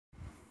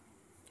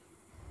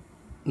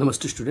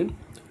Namaste student.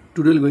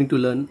 Today we are going to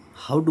learn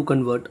how to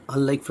convert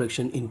unlike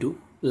fraction into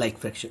like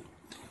fraction.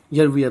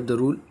 Here we have the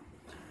rule.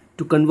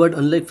 To convert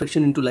unlike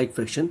fraction into like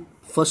fraction,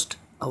 first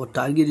our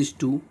target is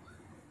to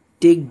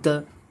take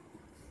the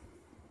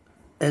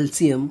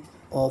LCM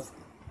of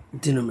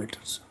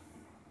denominators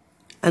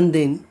and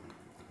then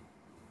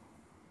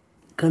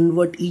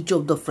convert each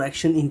of the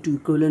fraction into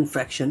equivalent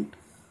fraction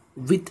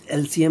with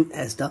LCM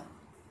as the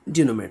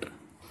denominator.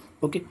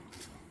 Okay.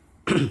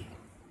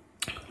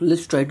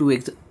 Let's try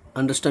to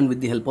understand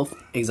with the help of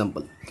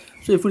example.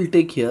 So if we'll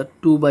take here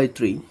 2 by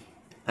 3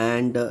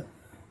 and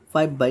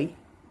 5 by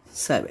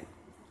 7,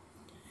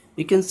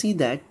 you can see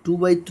that 2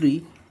 by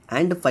 3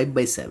 and 5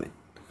 by 7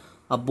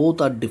 both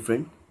are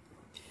different,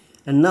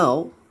 and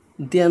now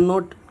they are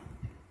not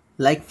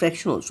like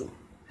fraction also.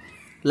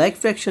 Like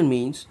fraction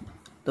means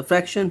the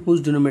fraction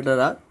whose denominator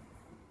are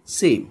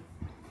same.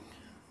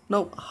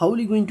 Now how are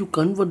we going to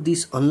convert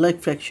this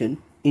unlike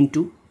fraction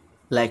into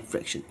like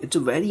fraction? It's a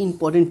very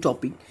important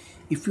topic.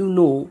 If you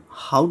know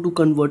how to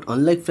convert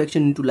unlike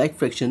fraction into like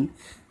fraction,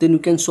 then you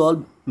can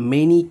solve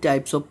many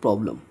types of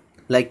problem,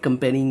 like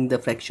comparing the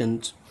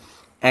fractions,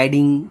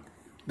 adding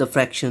the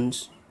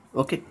fractions,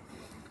 okay,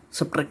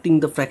 subtracting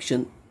the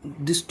fraction.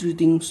 These three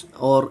things,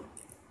 or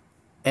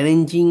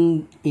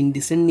arranging in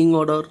descending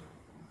order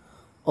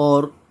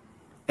or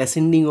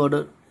ascending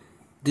order.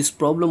 This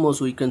problem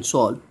also you can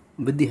solve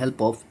with the help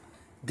of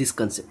this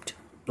concept.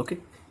 Okay,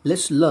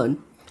 let's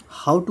learn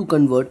how to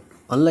convert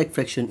unlike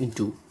fraction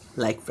into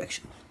like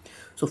fraction.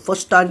 So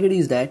first target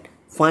is that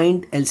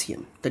find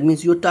LCM. That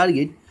means your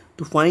target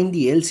to find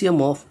the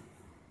LCM of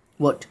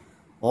what?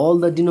 All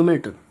the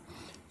denominator.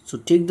 So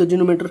take the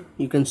denominator.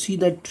 You can see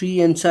that 3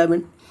 and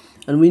 7,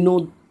 and we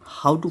know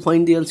how to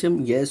find the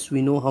LCM. Yes,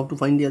 we know how to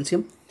find the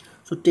LCM.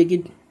 So take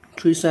it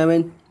 3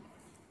 7,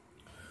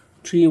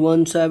 3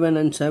 1 7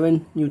 and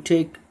 7 you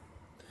take.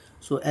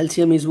 So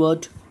LCM is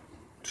what?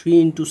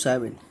 3 into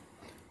 7,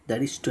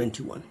 that is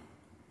 21.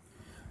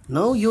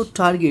 Now your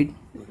target,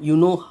 you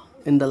know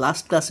in the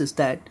last class, is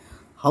that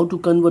how to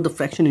convert the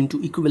fraction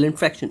into equivalent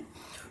fraction.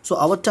 So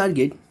our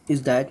target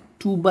is that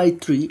 2 by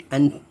 3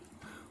 and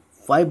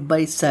 5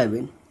 by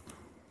 7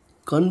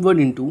 convert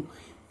into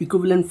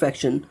equivalent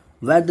fraction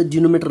where the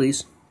denominator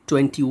is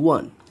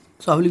 21.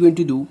 So how are you going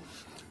to do?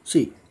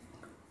 See,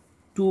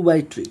 2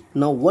 by 3.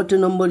 Now what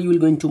number you will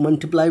going to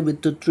multiply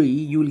with the 3,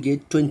 you will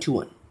get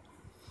 21.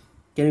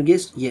 Can you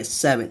guess? Yes,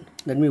 7.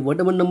 That means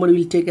whatever number you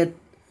will take at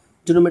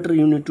denominator,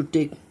 you need to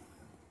take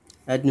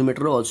at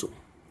numerator also.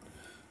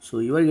 So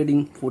you are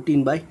getting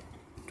 14 by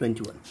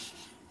 21.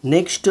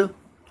 Next,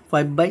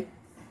 5 by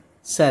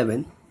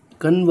 7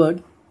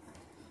 convert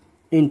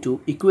into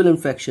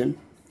equivalent fraction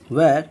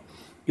where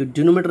your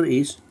denominator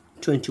is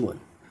 21.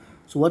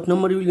 So what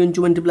number you will going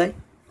to multiply?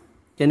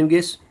 Can you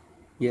guess?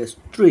 Yes,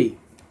 3.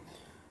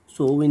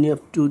 So we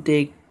have to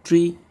take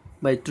 3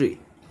 by 3.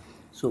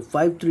 So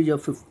 5 3 are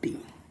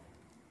 15.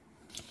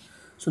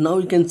 So now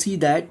you can see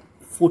that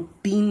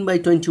 14 by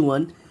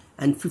 21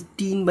 and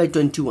 15 by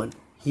 21.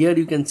 Here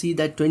you can see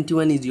that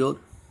 21 is your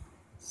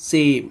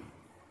same.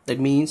 That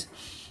means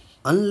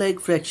unlike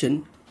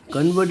fraction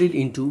converted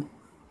into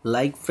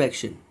like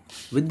fraction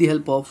with the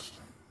help of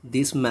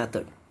this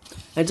method.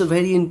 It's a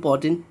very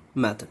important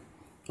method.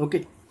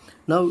 Okay,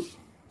 now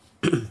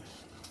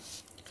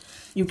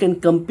you can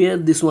compare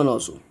this one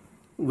also.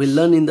 We'll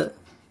learn in the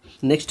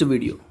next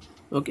video.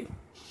 Okay,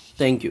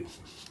 thank you.